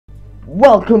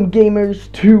Welcome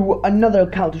gamers to another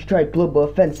Counter-Strike Global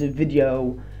Offensive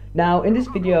video. Now in this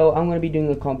video I'm going to be doing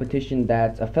a competition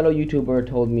that a fellow YouTuber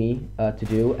told me to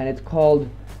do, and it's called,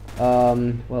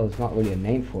 well, it's not really a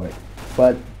name for it,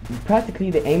 but practically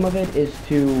the aim of it is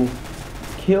to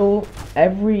kill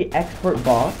every expert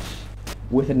boss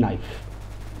with a knife.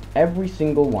 Every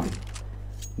single one.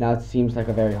 Now it seems like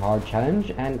a very hard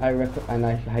challenge, and I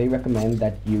highly recommend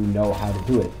that you know how to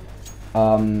do it.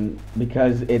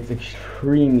 Because it's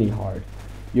extremely hard.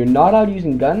 You're not out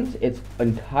using guns, it's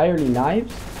entirely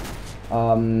knives,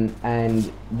 and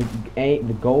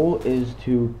the goal is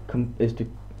to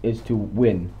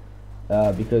win,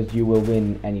 because you will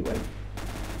win anyway.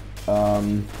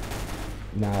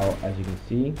 Now as you can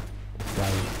see, this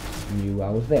guy knew I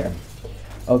was there.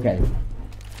 Okay,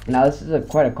 now this is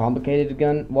quite a complicated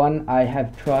one. I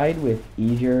have tried with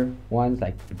easier ones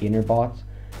like beginner bots,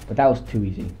 but that was too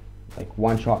easy. Like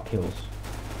one-shot kills,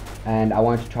 and I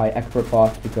want to try expert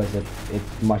bots because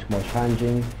it's much more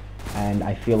challenging, and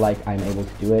I feel like I'm able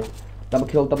to do it. Double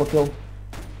kill,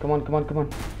 come on.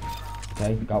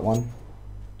 Okay, got one.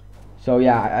 So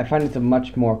yeah, I find it's a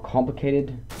much more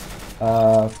complicated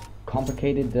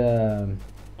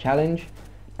challenge,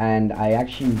 and I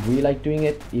actually really like doing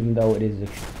it, even though it is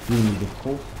extremely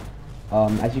difficult.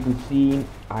 As you can see,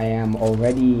 I am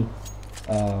already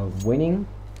winning.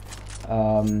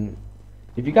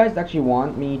 If you guys actually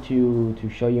want me to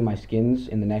show you my skins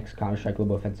in the next Counter-Strike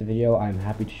Global Offensive video, I'm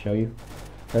happy to show you.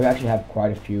 So I actually have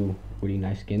quite a few really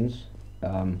nice skins.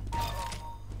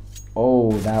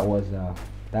 Oh, that was a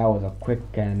quick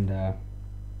and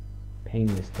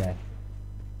painless death.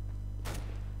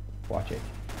 Watch it.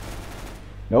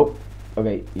 Nope.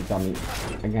 Okay, he saw me.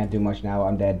 I can't do much now.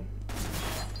 I'm dead.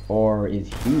 Or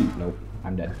is he? Nope.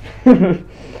 I'm dead.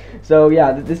 So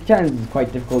yeah, this challenge is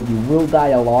quite difficult. You will die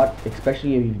a lot,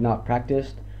 especially if you've not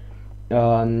practiced.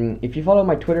 If you follow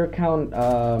my Twitter account,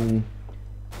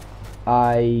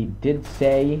 I did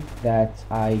say that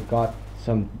I got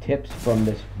some tips from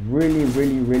this really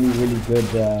good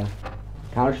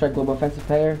Counter-Strike Global Offensive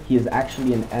player. He is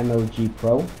actually an MLG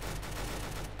pro.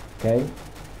 Okay,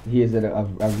 he is a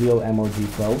real MLG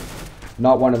pro,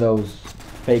 not one of those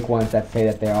fake ones that say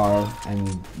that they are and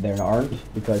they aren't,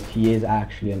 because he is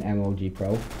actually an MLG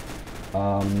pro.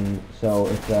 So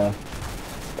it's a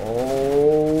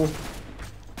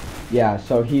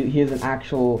so he is an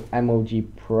actual MLG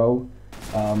pro,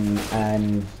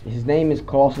 and his name is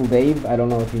Colossal Dave. I don't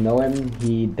know if you know him.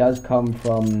 He does come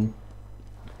from,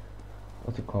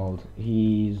 what's it called?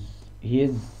 He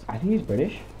is I think he's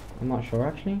British. I'm not sure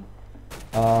actually.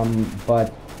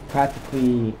 But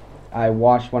practically I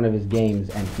watched one of his games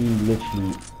and he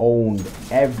literally owned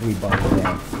everybody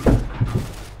there.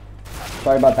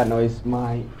 Sorry about that noise.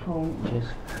 My phone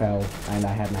just fell and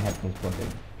I had my headphones plugged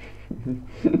in.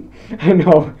 I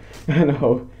know.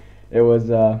 It was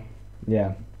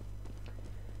yeah.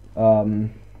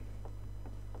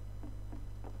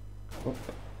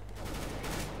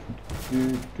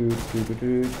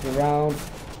 Around.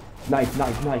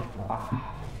 Knife.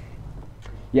 Ah.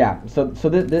 Yeah, so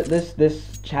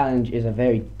this challenge is a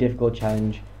very difficult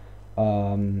challenge.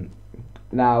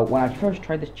 Now, when I first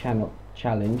tried this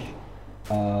challenge,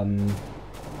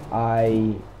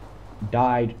 I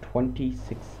died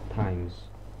 26 times.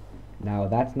 Now,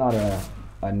 that's not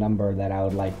a number that I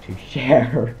would like to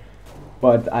share,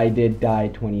 but I did die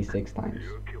 26 times.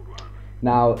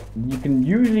 Now, you can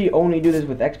usually only do this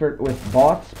with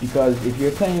bots, because if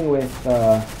you're playing with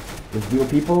real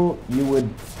people, you would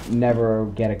never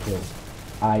get a kill.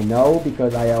 I know,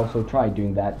 because I also tried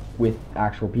doing that with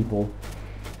actual people,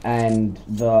 and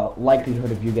the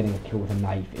likelihood of you getting a kill with a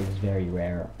knife is very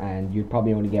rare, and you'd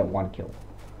probably only get one kill.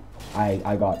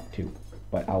 I got two,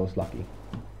 but I was lucky.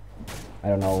 I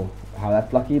don't know how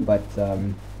that's lucky, but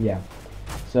yeah.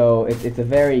 So it's a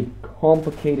very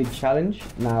complicated challenge.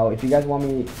 Now, if you guys want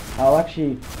me, I'll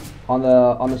actually on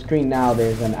the screen now.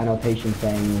 There's an annotation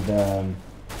saying the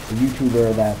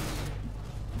YouTuber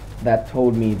that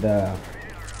told me that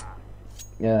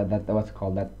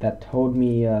told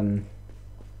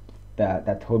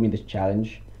me this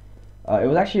challenge. It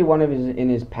was actually one of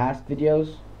his past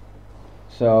videos.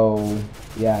 So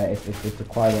yeah, it's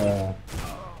quite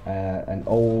an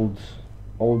old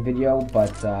video,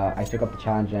 but I took up the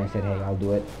challenge and I said, hey, I'll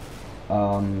do it.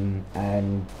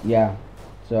 And yeah,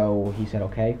 so he said,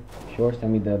 okay, sure,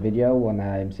 send me the video, and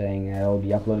I'm saying it'll be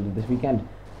uploaded this weekend.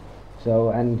 So,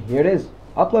 and here it is,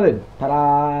 uploaded.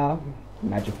 Ta-da!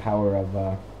 Magic power of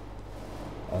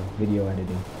video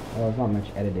editing. Well, there's not much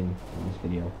editing in this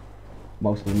video.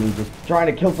 Mostly me just trying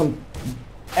to kill some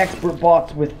expert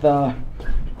bots with a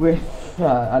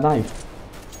knife.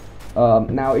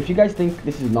 Now, if you guys think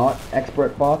this is not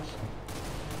expert bots,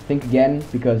 think again,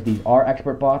 because these are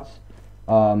expert bots.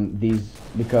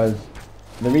 Because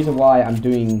the reason why I'm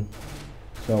doing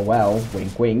so well,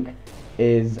 wink wink,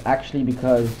 is actually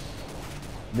because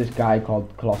this guy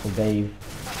called Colossal Dave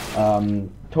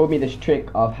told me this trick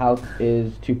of how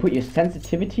is to put your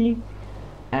sensitivity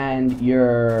and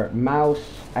your mouse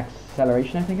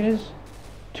acceleration, I think it is,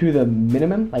 to the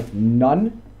minimum, like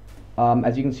none.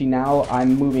 As you can see now,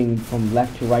 I'm moving from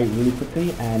left to right really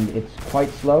quickly, and it's quite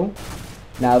slow.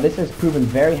 Now, this has proven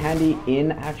very handy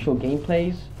in actual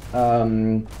gameplays.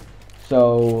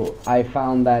 So I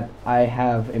found that I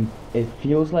have, it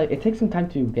feels like, it takes some time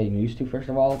to get used to, first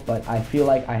of all, but I feel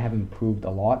like I have improved a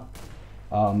lot.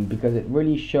 Because it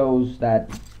really shows that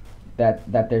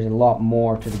there's a lot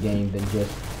more to the game than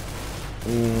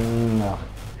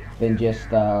just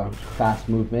fast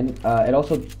movement. It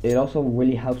also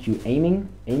really helps you aiming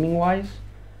wise.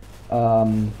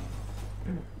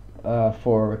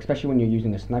 For especially when you're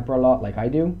using a sniper a lot, like I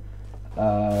do.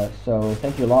 So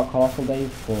thank you a lot, Colossal Dave,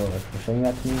 for showing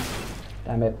that to me.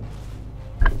 Damn it.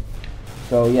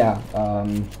 So yeah.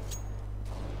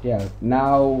 Yeah,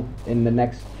 now in the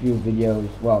next few videos,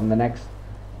 well, in the next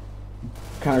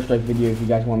Counter-Strike video, if you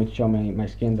guys want me to show my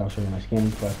skins, I'll show you my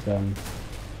skins,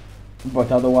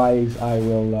 but otherwise I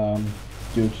will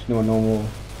do just normal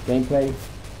gameplay,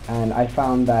 and I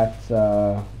found that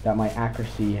that my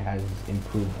accuracy has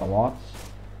improved a lot,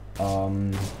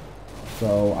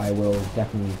 so I will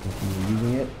definitely continue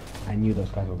using it. I knew those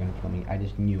guys were going to kill me, I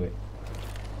just knew it.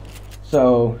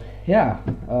 So yeah,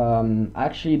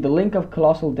 actually the link of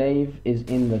Colossal Dave is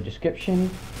in the description,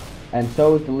 and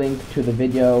so is the link to the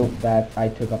video that I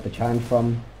took up the challenge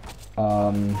from.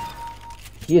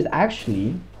 He is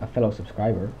actually a fellow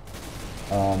subscriber,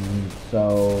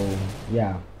 so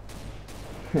yeah.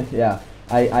 Yeah,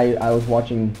 I was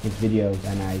watching his videos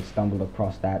and I stumbled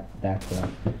across that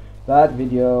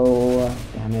video.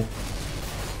 Damn it.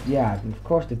 Yeah, of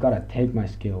course they've gotta take my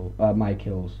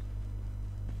kills.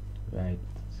 Right,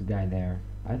 it's the guy there.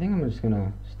 I think I'm just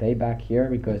gonna stay back here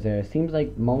because it seems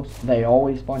like they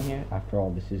always spawn here. After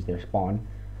all, this is their spawn.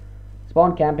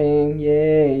 Spawn camping,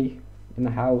 yay! In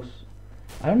the house.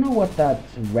 I don't know what that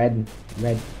red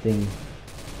thing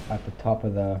at the top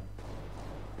of the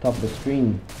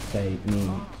screen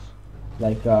means.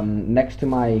 Like next to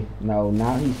my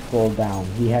now he's scrolled down.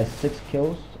 He has 6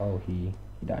 kills. Oh, he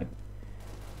died.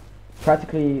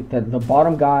 Practically the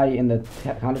bottom guy in the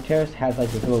counter terrace has like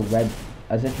this little red,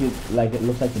 as if it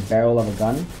looks like the barrel of a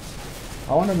gun.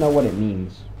 I want to know what it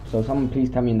means. So someone please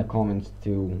tell me in the comments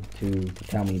to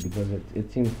tell me, because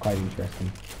it seems quite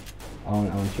interesting. I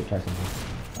want to try something.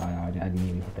 Oh no, I didn't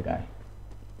even hit the guy.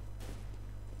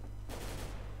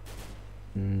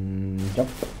 Jump.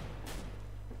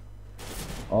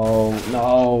 Oh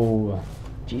no,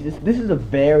 Jesus! This is a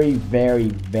very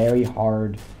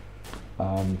hard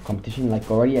competition.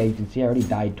 Like already, as you can see, I already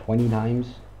died 20 times,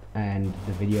 and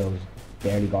the video's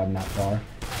barely gotten that far.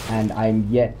 And I'm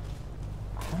yet.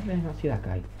 How did I not see that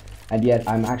guy? And yet,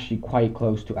 I'm actually quite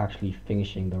close to actually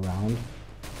finishing the round.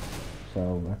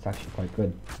 So that's actually quite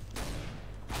good.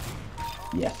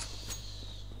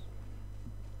 Yes.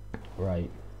 Right.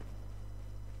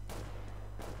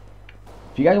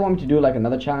 If you guys want me to do like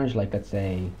another challenge, like let's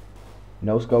say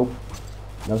no scope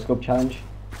challenge.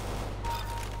 I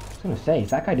was gonna say, if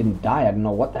that guy didn't die, I don't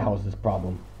know what the hell is this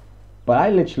problem. But I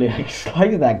literally like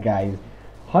sliced that guy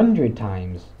 100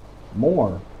 times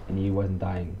more and he wasn't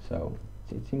dying. So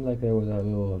it seems like there was a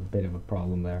little bit of a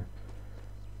problem there.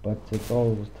 But it's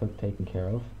all taken care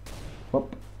of.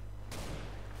 Whoop.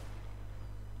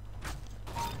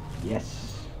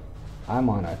 Yes. I'm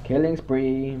on a killing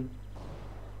spree.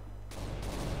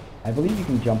 I believe you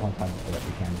can jump on top of it.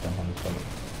 You can jump on this bullet.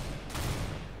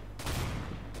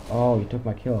 Oh, he took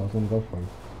my kill. I was gonna go for him.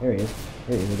 There he is.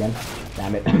 There he is again.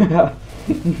 Damn it.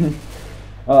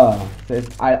 So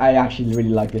I actually really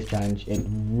like this challenge. It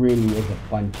really is a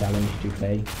fun challenge to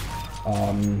play.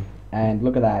 And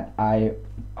look at that. I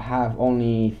have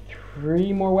only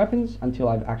 3 more weapons until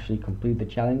I've actually completed the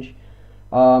challenge.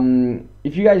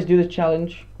 If you guys do this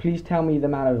challenge, please tell me the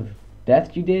amount of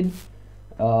deaths you did.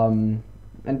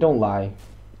 And don't lie,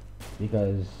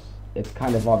 because it's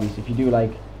kind of obvious. If you do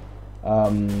like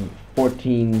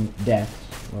 14 deaths,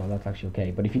 well, that's actually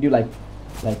okay. But if you do like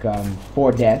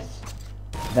 4 deaths,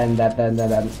 then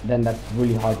that's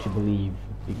really hard to believe,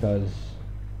 because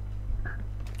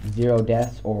 0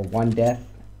 deaths or 1 death,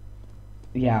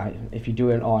 yeah, if you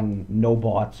do it on no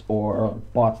bots or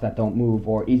bots that don't move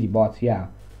or easy bots, yeah.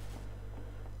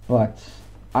 But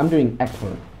I'm doing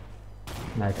expert.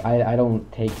 Like I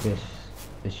don't take this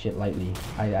this shit lightly.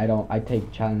 I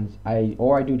take challenge. I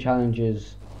do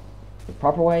challenges the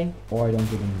proper way, or I don't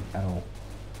do them at all.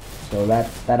 So that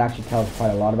actually tells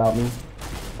quite a lot about me.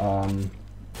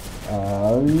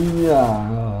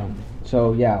 Yeah.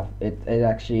 So yeah, it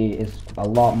actually is a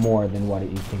lot more than what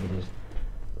you think it is.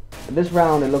 This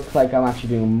round, it looks like I'm actually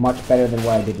doing much better than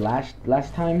what I did last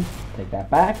time. Take that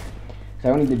back. So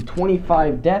I only did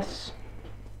 25 deaths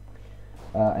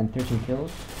and 13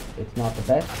 kills. It's not the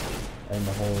best in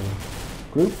the whole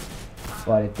group,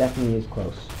 but it definitely is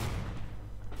close.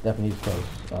 Definitely is close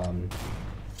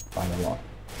by a lot.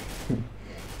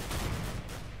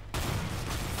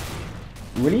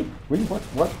 Really? Really?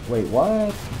 What? Wait,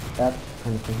 what? That's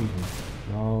kind of confusing.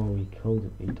 No, he killed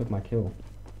it. He took my kill.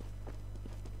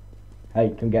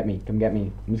 Hey, come get me. Come get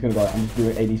me. I'm just gonna go. I'm just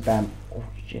doing AD spam. Oh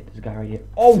shit, there's a guy right here.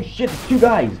 Oh shit, there's two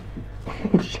guys.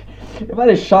 Oh shit. If I had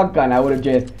a shotgun, I would have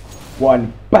just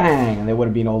one bang, and they would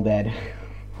have been all dead.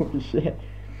 Holy shit.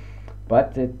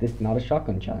 But this is not a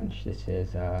shotgun challenge. This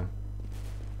is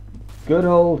good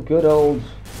old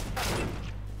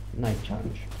knife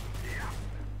challenge.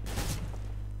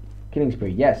 Killing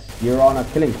spree. Yes, you're on a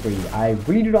killing spree. I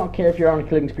really do not care if you're on a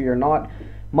killing spree or not.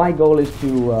 My goal is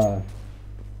to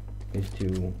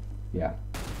yeah.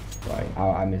 Sorry,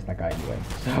 I missed that guy anyway.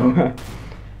 So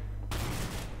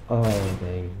oh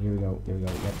dang, here we go.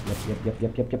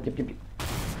 Yep.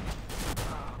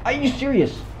 Are you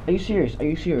serious? Are you serious? Are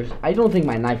you serious? I don't think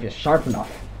my knife is sharp enough.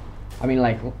 I mean,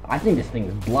 like, I think this thing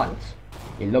is blunt.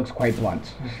 It looks quite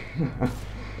blunt.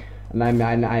 And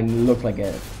I look like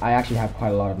I actually have quite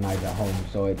a lot of knives at home,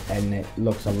 so it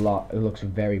looks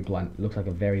very blunt. It looks like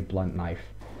a very blunt knife.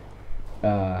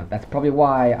 That's probably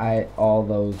why all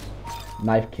those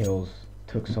knife kills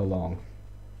took so long.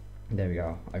 There we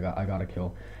go. I got a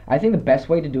kill. I think the best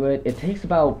way to do it, it takes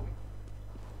about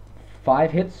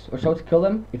 5 hits or so to kill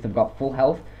them if they've got full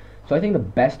health. So I think the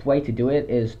best way to do it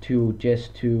is to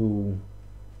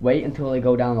wait until they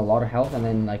go down a lot of health, and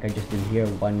then, like I just did here,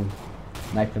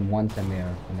 knife them once and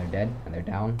they're dead and they're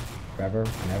down forever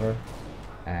and ever.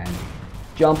 And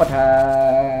jump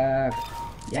attack.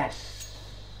 Yes.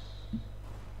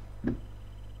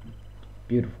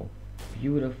 Beautiful.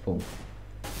 Beautiful.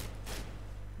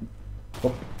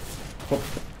 Whoop. Whoop.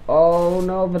 Oh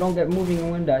no, if I don't get moving,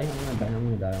 I'm gonna die.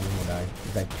 I'm gonna die.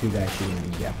 There's like 2 guys shooting at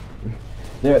me. Yeah.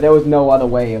 There was no other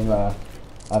way of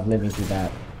living through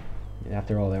that.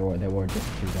 After all, there were just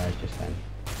 2 guys just then.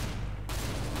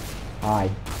 Hi.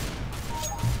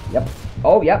 Yep.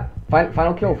 Oh, yep.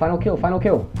 Final kill.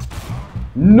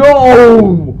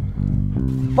 No!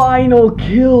 Final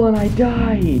kill and I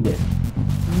died.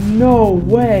 No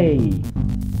way.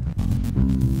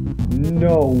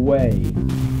 No way.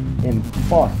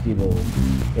 Impossible.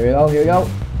 Here we go.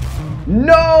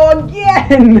 No,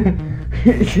 again!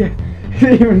 It's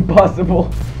even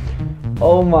possible.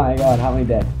 Oh my god, how many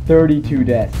deaths? 32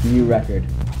 deaths. New record.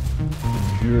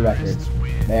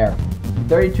 There.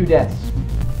 32 deaths.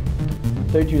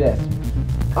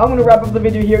 I'm gonna wrap up the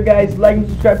video here, guys. Like and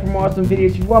subscribe for more awesome videos.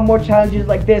 If you want more challenges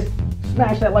like this,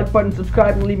 smash that like button,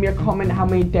 subscribe, and leave me a comment how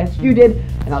many deaths you did.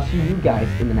 And I'll see you guys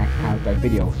in the next Counter-Strike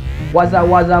video. What's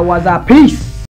up? Peace!